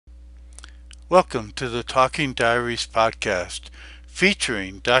Welcome to the Talking Diaries podcast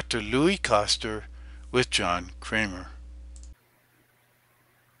featuring Dr. Louis Koster with John Kramer.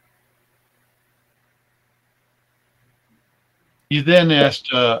 You then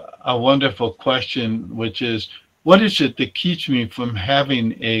asked a wonderful question, which is, what is it that keeps me from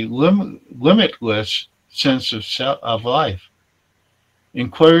having a limitless sense of life?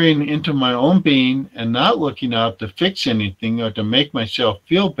 Inquiring into my own being and not looking out to fix anything or to make myself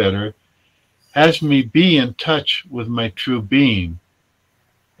feel better has me be in touch with my true being.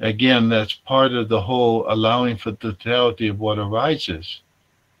 Again, that's part of the whole allowing for the totality of what arises.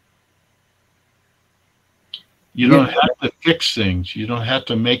 You don't have to fix things. You don't have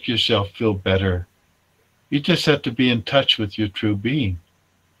to make yourself feel better. You just have to be in touch with your true being.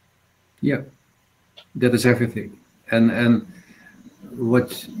 Yeah, that is everything. And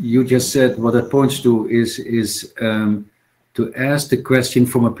what you just said, what it points to is to ask the question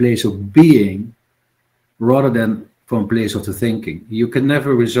from a place of being rather than from a place of the thinking. You can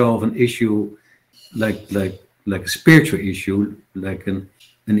never resolve an issue like a spiritual issue, like an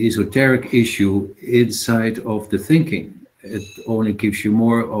esoteric issue inside of the thinking. It only gives you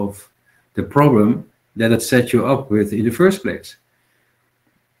more of the problem that it set you up with in the first place.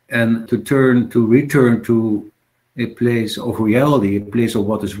 And to return to a place of reality, a place of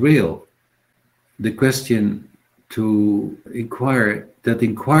what is real, the question to inquire that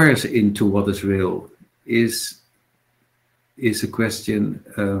inquires into what is real is a question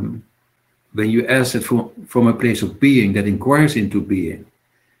when you ask it from a place of being that inquires into being,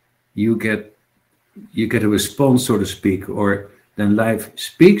 you get a response, so to speak, or then life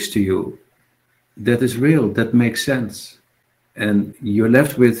speaks to you that is real, that makes sense, and you're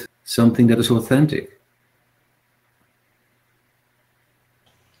left with something that is authentic.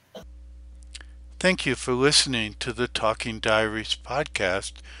 Thank you for listening to the Talking Diaries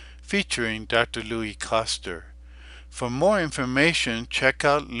podcast featuring Dr. Louis Koster. For more information, check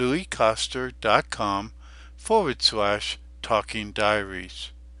out louiskoster.com/Talking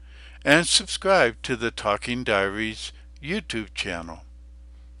Diaries and subscribe to the Talking Diaries YouTube channel.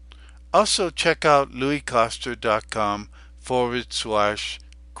 Also check out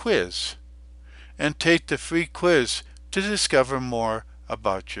louiskoster.com/quiz and take the free quiz to discover more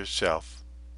about yourself.